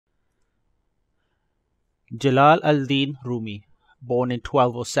Jalal al-Din Rumi, born in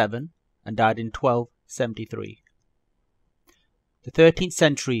 1207 and died in 1273. The 13th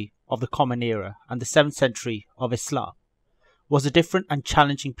century of the Common Era and the 7th century of Islam was a different and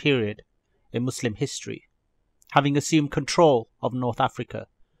challenging period in Muslim history. Having assumed control of North Africa,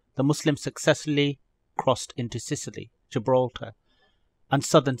 the Muslims successfully crossed into Sicily, Gibraltar, and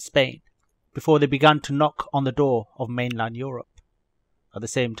southern Spain before they began to knock on the door of mainland Europe. At the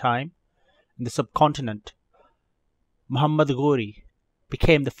same time, in the subcontinent, Muhammad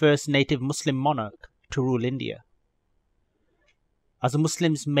became the first native Muslim monarch to rule India. As the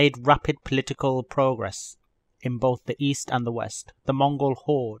Muslims made rapid political progress in both the east and the west, the Mongol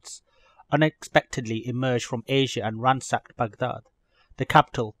hordes unexpectedly emerged from Asia and ransacked Baghdad, the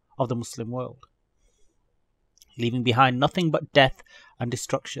capital of the Muslim world, leaving behind nothing but death and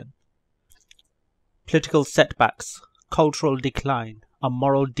destruction. Political setbacks, cultural decline, and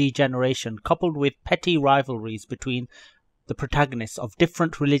moral degeneration, coupled with petty rivalries between the protagonists of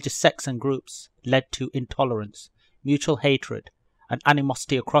different religious sects and groups, led to intolerance, mutual hatred, and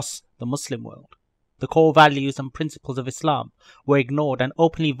animosity across the Muslim world. The core values and principles of Islam were ignored and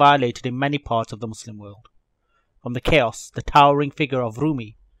openly violated in many parts of the Muslim world. From the chaos, the towering figure of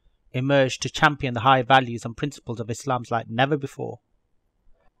Rumi emerged to champion the high values and principles of Islam like never before.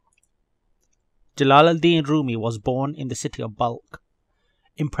 Jalal al-Din Rumi was born in the city of Balkh,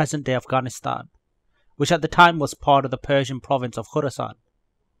 in present-day Afghanistan, which at the time was part of the Persian province of Khorasan.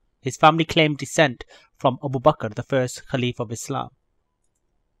 His family claimed descent from Abu Bakr, the first Caliph of Islam.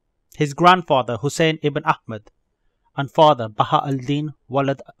 His grandfather, Hussein ibn Ahmad, and father, Baha al-Din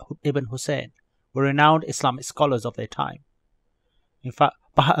Walad ibn Hussein, were renowned Islamic scholars of their time. In fact,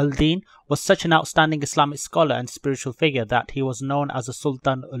 Baha al-Din was such an outstanding Islamic scholar and spiritual figure that he was known as the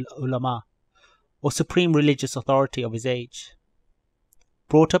Sultan al-Ulama, or supreme religious authority of his age.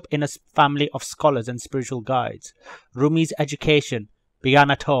 Brought up in a family of scholars and spiritual guides, Rumi's education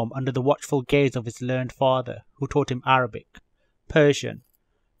began at home under the watchful gaze of his learned father, who taught him Arabic, Persian,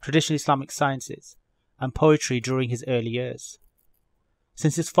 traditional Islamic sciences, and poetry during his early years.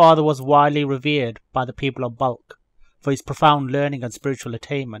 Since his father was widely revered by the people of Balkh for his profound learning and spiritual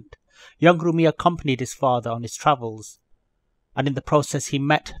attainment, young Rumi accompanied his father on his travels, and in the process he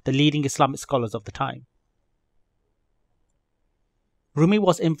met the leading Islamic scholars of the time. Rumi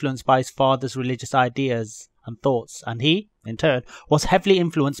was influenced by his father's religious ideas and thoughts, and he, in turn, was heavily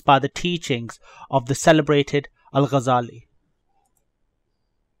influenced by the teachings of the celebrated Al-Ghazali.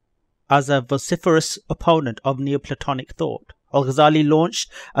 As a vociferous opponent of Neoplatonic thought, Al-Ghazali launched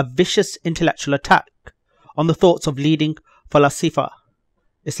a vicious intellectual attack on the thoughts of leading falasifa,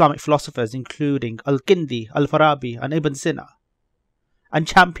 Islamic philosophers including Al-Kindi, Al-Farabi, and Ibn Sina, and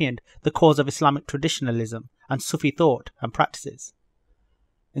championed the cause of Islamic traditionalism and Sufi thought and practices.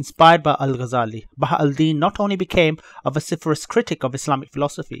 Inspired by Al-Ghazali, Baha al-Din not only became a vociferous critic of Islamic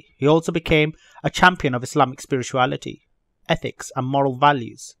philosophy, he also became a champion of Islamic spirituality, ethics, and moral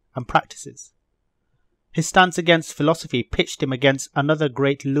values and practices. His stance against philosophy pitched him against another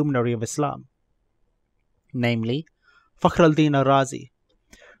great luminary of Islam, namely Fakhr al-Din al-Razi,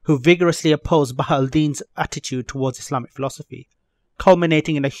 who vigorously opposed Baha al-Din's attitude towards Islamic philosophy,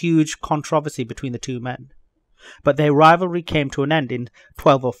 culminating in a huge controversy between the two men. But their rivalry came to an end in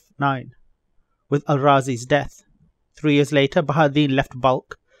 1209, with al-Razi's death. 3 years later, Baha al-Din left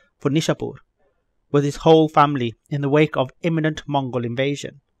Balkh for Nishapur with his whole family in the wake of imminent Mongol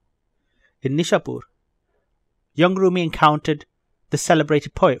invasion. In Nishapur, young Rumi encountered the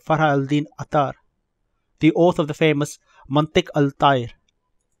celebrated poet Farah al-Din Attar, the author of the famous Mantiq al-Tayr,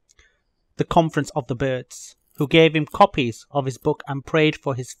 the Conference of the Birds, who gave him copies of his book and prayed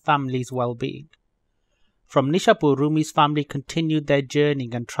for his family's well-being. From Nishapur, Rumi's family continued their journey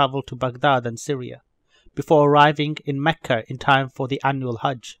and travelled to Baghdad and Syria, before arriving in Mecca in time for the annual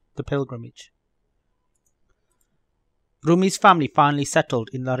Hajj, the pilgrimage. Rumi's family finally settled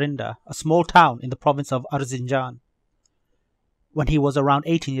in Larinda, a small town in the province of Erzincan, when he was around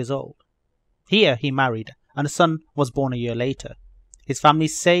 18 years old. Here he married, and a son was born a year later. His family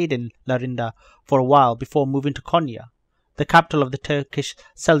stayed in Larinda for a while before moving to Konya, the capital of the Turkish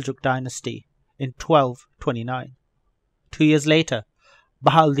Seljuk dynasty, in 1229. 2 years later,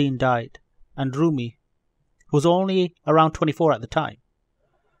 Baha al-Din died, and Rumi, who was only around 24 at the time,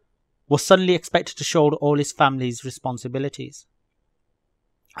 was suddenly expected to shoulder all his family's responsibilities.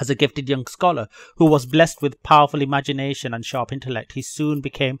 As a gifted young scholar who was blessed with powerful imagination and sharp intellect, he soon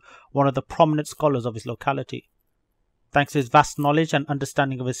became one of the prominent scholars of his locality, thanks to his vast knowledge and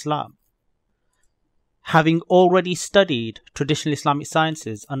understanding of Islam. Having already studied traditional Islamic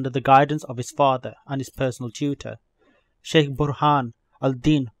sciences under the guidance of his father and his personal tutor, Sheikh Burhan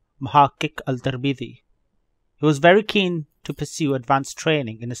al-Din Muhakkik al-Tarbidi, He was very keen to pursue advanced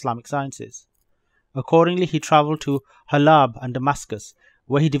training in Islamic sciences. Accordingly, he travelled to Halab and Damascus,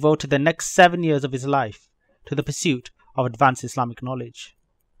 where he devoted the next 7 years of his life to the pursuit of advanced Islamic knowledge.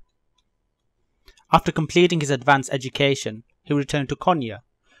 After completing his advanced education, he returned to Konya,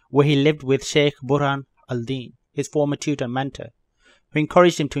 where he lived with Sheikh Burhan al-Din, his former tutor and mentor, who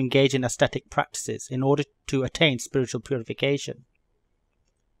encouraged him to engage in ascetic practices in order to attain spiritual purification.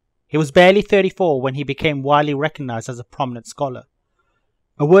 He was barely 34 when he became widely recognized as a prominent scholar,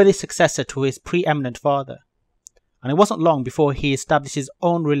 a worthy successor to his preeminent father, and it wasn't long before he established his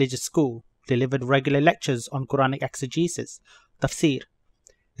own religious school, delivered regular lectures on Quranic exegesis, tafsir,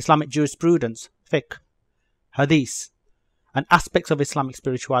 Islamic jurisprudence, fiqh, hadith, and aspects of Islamic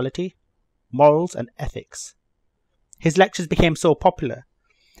spirituality, morals and ethics. His lectures became so popular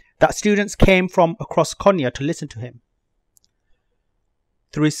that students came from across Konya to listen to him.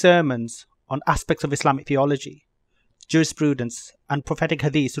 Through his sermons on aspects of Islamic theology, jurisprudence and prophetic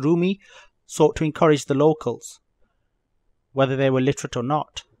hadith, Rumi sought to encourage the locals, whether they were literate or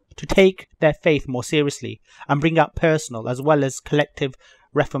not, to take their faith more seriously and bring out personal as well as collective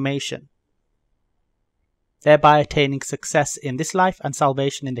reformation, thereby attaining success in this life and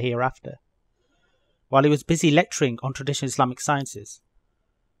salvation in the hereafter. While he was busy lecturing on traditional Islamic sciences,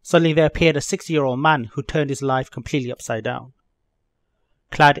 suddenly there appeared a 60-year-old man who turned his life completely upside down.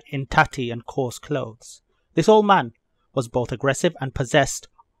 Clad in tatty and coarse clothes, this old man was both aggressive and possessed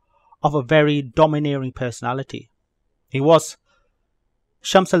of a very domineering personality. He was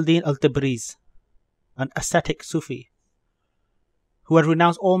Shams al-Din al-Tabriz, an ascetic Sufi, who had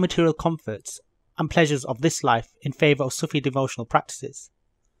renounced all material comforts and pleasures of this life in favour of Sufi devotional practices.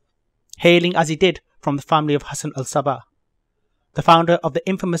 Hailing as he did from the family of Hassan al-Sabah, the founder of the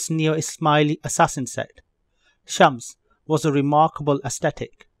infamous Neo-Ismaili assassin sect, Shams was a remarkable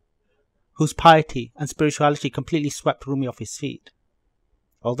ascetic, whose piety and spirituality completely swept Rumi off his feet.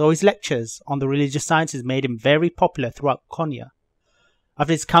 Although his lectures on the religious sciences made him very popular throughout Konya,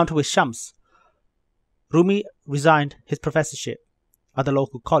 after his encounter with Shams, Rumi resigned his professorship at the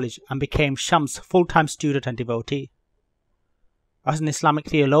local college and became Shams' full-time student and devotee. As an Islamic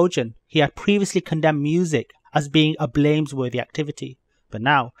theologian, he had previously condemned music as being a blameworthy activity, but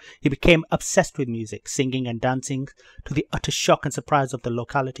now he became obsessed with music, singing and dancing, to the utter shock and surprise of the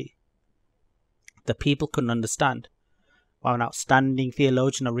locality. The people couldn't understand why an outstanding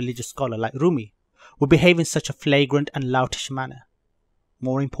theologian or religious scholar like Rumi would behave in such a flagrant and loutish manner.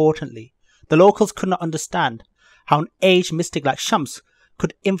 More importantly, the locals could not understand how an aged mystic like Shams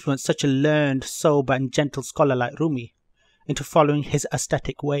could influence such a learned, sober and gentle scholar like Rumi into following his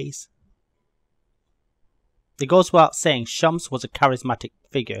ascetic ways. It goes without saying Shams was a charismatic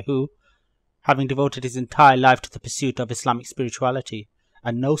figure who, having devoted his entire life to the pursuit of Islamic spirituality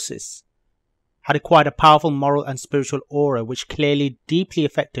and gnosis, had acquired a powerful moral and spiritual aura which clearly deeply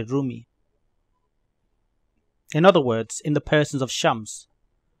affected Rumi. In other words, in the persons of Shams,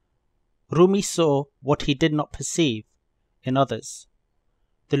 Rumi saw what he did not perceive in others,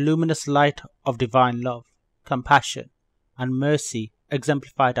 the luminous light of divine love, compassion, and mercy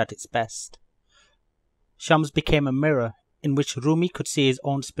exemplified at its best. Shams became a mirror in which Rumi could see his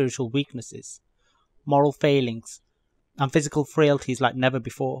own spiritual weaknesses, moral failings, and physical frailties like never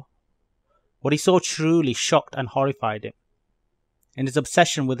before. What he saw truly shocked and horrified him. In his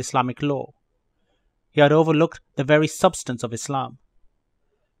obsession with Islamic law, he had overlooked the very substance of Islam.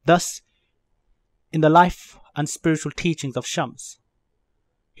 Thus, in the life and spiritual teachings of Shams,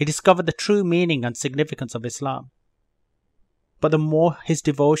 he discovered the true meaning and significance of Islam. But the more his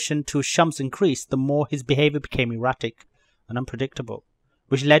devotion to Shams increased, the more his behaviour became erratic and unpredictable,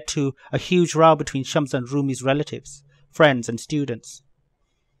 which led to a huge row between Shams and Rumi's relatives, friends and students.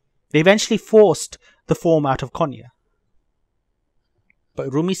 They eventually forced the former out of Konya.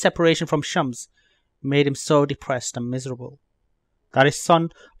 But Rumi's separation from Shams made him so depressed and miserable that his son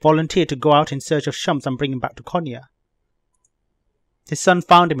volunteered to go out in search of Shams and bring him back to Konya. His son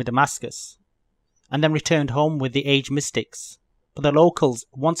found him in Damascus, and then returned home with the aged mystics, but the locals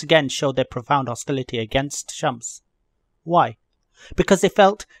once again showed their profound hostility against Shams. Why? Because they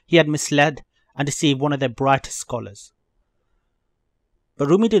felt he had misled and deceived one of their brightest scholars. But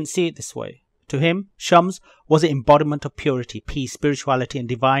Rumi didn't see it this way. To him, Shams was the embodiment of purity, peace, spirituality and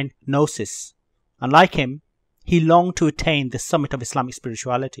divine gnosis, and like him, he longed to attain the summit of Islamic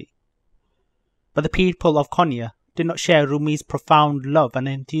spirituality. But the people of Konya did not share Rumi's profound love and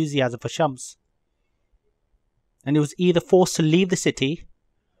enthusiasm for Shams, and he was either forced to leave the city,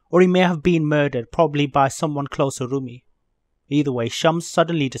 or he may have been murdered, probably by someone close to Rumi. Either way, Shams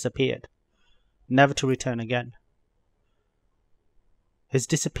suddenly disappeared, never to return again. His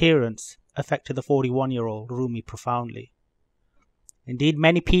disappearance affected the 41-year-old Rumi profoundly. Indeed,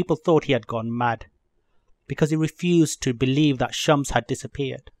 many people thought he had gone mad, because he refused to believe that Shams had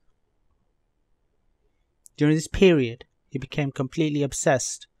disappeared. During this period, he became completely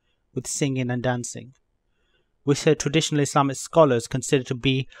obsessed with singing and dancing, which traditional Islamic scholars consider to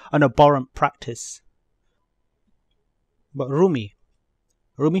be an abhorrent practice. But Rumi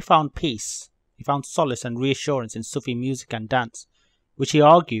found peace. He found solace and reassurance in Sufi music and dance, which he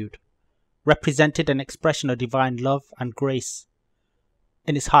argued represented an expression of divine love and grace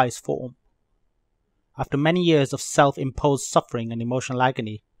in its highest form. After many years of self-imposed suffering and emotional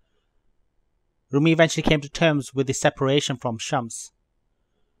agony, Rumi eventually came to terms with his separation from Shams,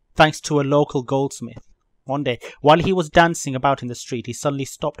 thanks to a local goldsmith. One day, while he was dancing about in the street, he suddenly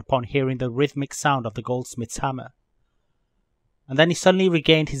stopped upon hearing the rhythmic sound of the goldsmith's hammer. And then he suddenly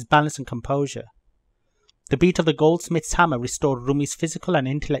regained his balance and composure. The beat of the goldsmith's hammer restored Rumi's physical and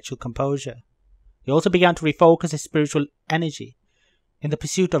intellectual composure. He also began to refocus his spiritual energy in the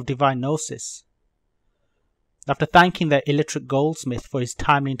pursuit of divine gnosis. After thanking the illiterate goldsmith for his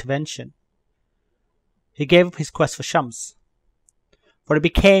timely intervention, he gave up his quest for Shams, for it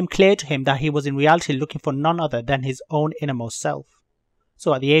became clear to him that he was in reality looking for none other than his own innermost self.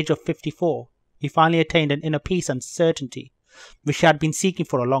 So at the age of 54, he finally attained an inner peace and certainty which he had been seeking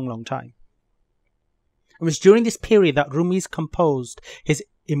for a long, long time. It was during this period that Rumi composed his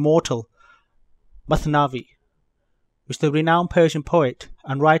immortal Mathnavi, which the renowned Persian poet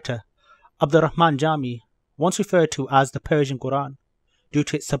and writer Abdurrahman Jami once referred to as the Persian Qur'an, due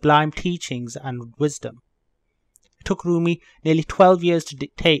to its sublime teachings and wisdom. It took Rumi nearly 12 years to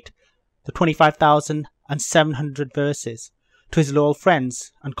dictate the 25,700 verses to his loyal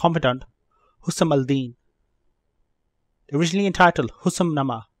friends and confidant Husam al-Din. Originally entitled Husam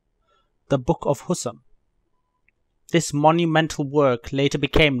Nama, the Book of Husam, this monumental work later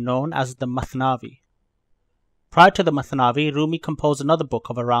became known as the Mathnavi. Prior to the Mathnavi, Rumi composed another book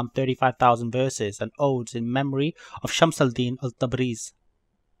of around 35,000 verses and odes in memory of Shams al-Din al-Tabriz.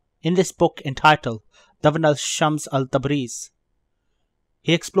 In this book, entitled Davan al-Shams al-Tabriz,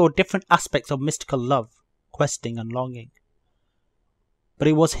 he explored different aspects of mystical love, questing and longing. But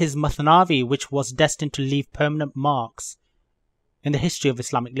it was his Mathnavi which was destined to leave permanent marks in the history of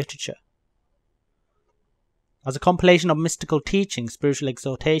Islamic literature. As a compilation of mystical teachings, spiritual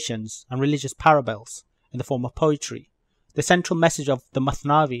exhortations, and religious parables in the form of poetry, the central message of the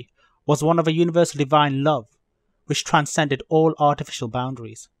Mathnavi was one of a universal divine love which transcended all artificial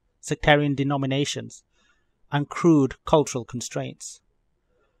boundaries, sectarian denominations, and crude cultural constraints.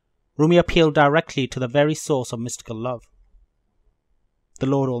 Rumi appealed directly to the very source of mystical love, the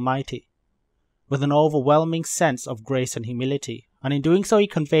Lord Almighty, with an overwhelming sense of grace and humility, and in doing so he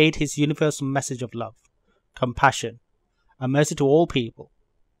conveyed his universal message of love, compassion, and mercy to all people.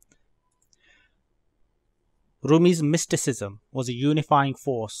 Rumi's mysticism was a unifying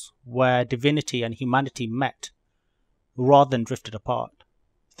force where divinity and humanity met rather than drifted apart.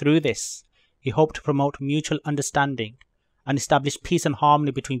 Through this, he hoped to promote mutual understanding and establish peace and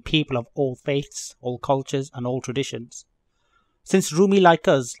harmony between people of all faiths, all cultures, and all traditions. Since Rumi, like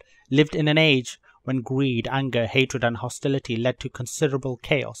us, lived in an age when greed, anger, hatred, and hostility led to considerable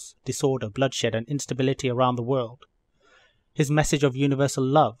chaos, disorder, bloodshed, and instability around the world, his message of universal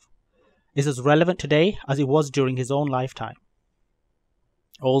love is as relevant today as it was during his own lifetime.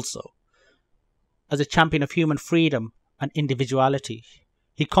 Also, as a champion of human freedom and individuality,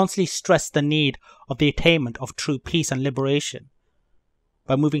 he constantly stressed the need of the attainment of true peace and liberation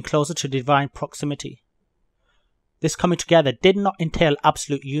by moving closer to divine proximity. This coming together did not entail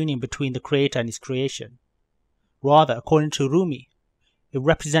absolute union between the Creator and his creation. Rather, according to Rumi, it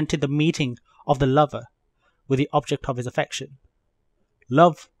represented the meeting of the lover with the object of his affection.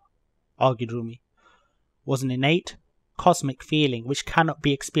 Love, argued Rumi, was an innate, cosmic feeling which cannot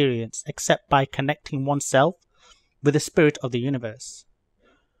be experienced except by connecting oneself with the spirit of the universe.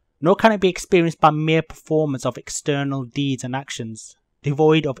 Nor can it be experienced by mere performance of external deeds and actions,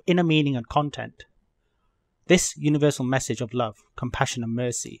 devoid of inner meaning and content. This universal message of love, compassion, and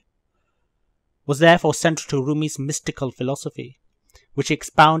mercy was therefore central to Rumi's mystical philosophy, which he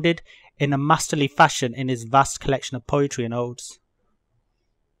expounded in a masterly fashion in his vast collection of poetry and odes.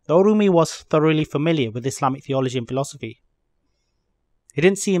 Though Rumi was thoroughly familiar with Islamic theology and philosophy, he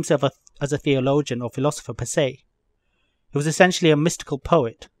didn't see himself as a theologian or philosopher per se. He was essentially a mystical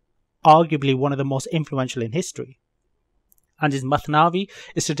poet, arguably one of the most influential in history, and his Mathnavi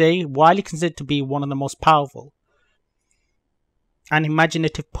is today widely considered to be one of the most powerful and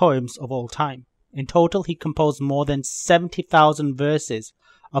imaginative poems of all time. In total, he composed more than 70,000 verses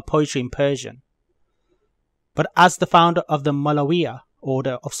of poetry in Persian. But as the founder of the Malawiya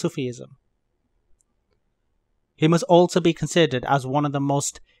order of Sufism, He must also be considered as one of the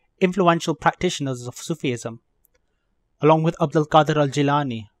most influential practitioners of Sufism, along with Abdul Qadir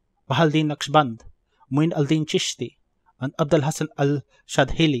al-Jilani, Bahauddin Naqshband, Muin al-Din Chishti, and Abdul Hasan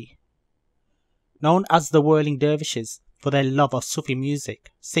al-Shadhili. Known as the whirling dervishes for their love of Sufi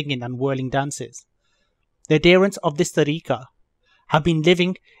music, singing and whirling dances, the adherents of this tariqah have been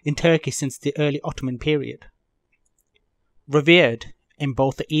living in Turkey since the early Ottoman period. Revered in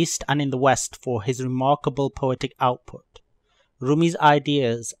both the East and in the West for his remarkable poetic output, Rumi's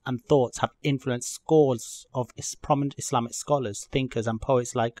ideas and thoughts have influenced scores of prominent Islamic scholars, thinkers and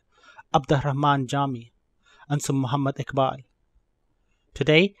poets like Abdurrahman Jami and Sir Muhammad Iqbal.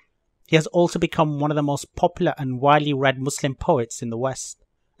 Today, he has also become one of the most popular and widely read Muslim poets in the West,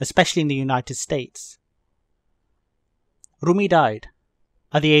 especially in the United States. Rumi died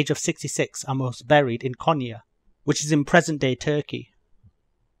at the age of 66 and was buried in Konya, which is in present-day Turkey.